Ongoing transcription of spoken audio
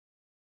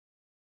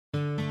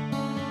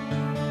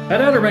At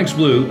Outer Banks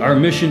Blue, our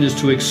mission is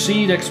to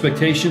exceed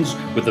expectations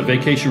with the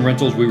vacation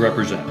rentals we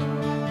represent.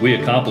 We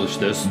accomplish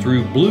this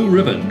through Blue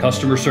Ribbon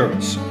customer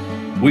service.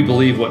 We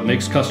believe what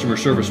makes customer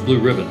service Blue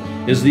Ribbon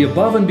is the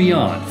above and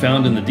beyond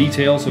found in the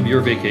details of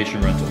your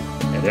vacation rental.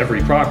 At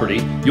every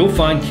property, you'll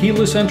find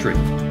keyless entry.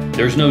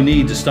 There's no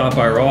need to stop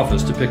by our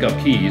office to pick up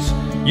keys.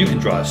 You can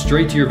drive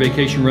straight to your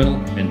vacation rental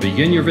and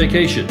begin your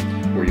vacation,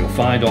 where you'll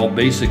find all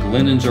basic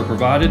linens are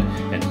provided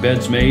and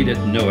beds made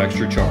at no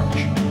extra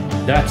charge.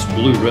 That's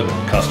Blue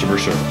Ribbon customer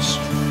service.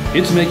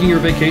 It's making your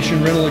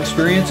vacation rental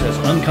experience as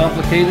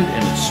uncomplicated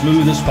and as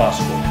smooth as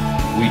possible.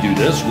 We do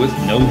this with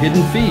no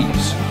hidden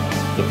fees.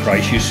 The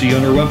price you see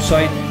on our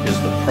website is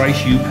the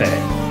price you pay.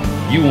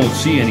 You won't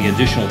see any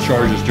additional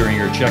charges during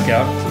your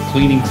checkout for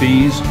cleaning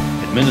fees,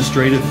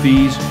 administrative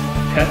fees,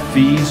 pet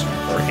fees,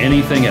 or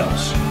anything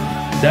else.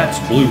 That's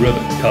Blue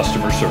Ribbon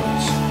customer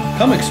service.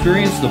 Come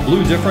experience the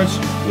blue difference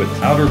with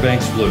Outer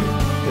Banks Blue,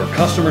 where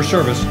customer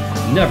service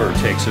never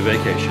takes a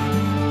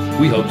vacation.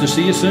 We hope to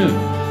see you soon.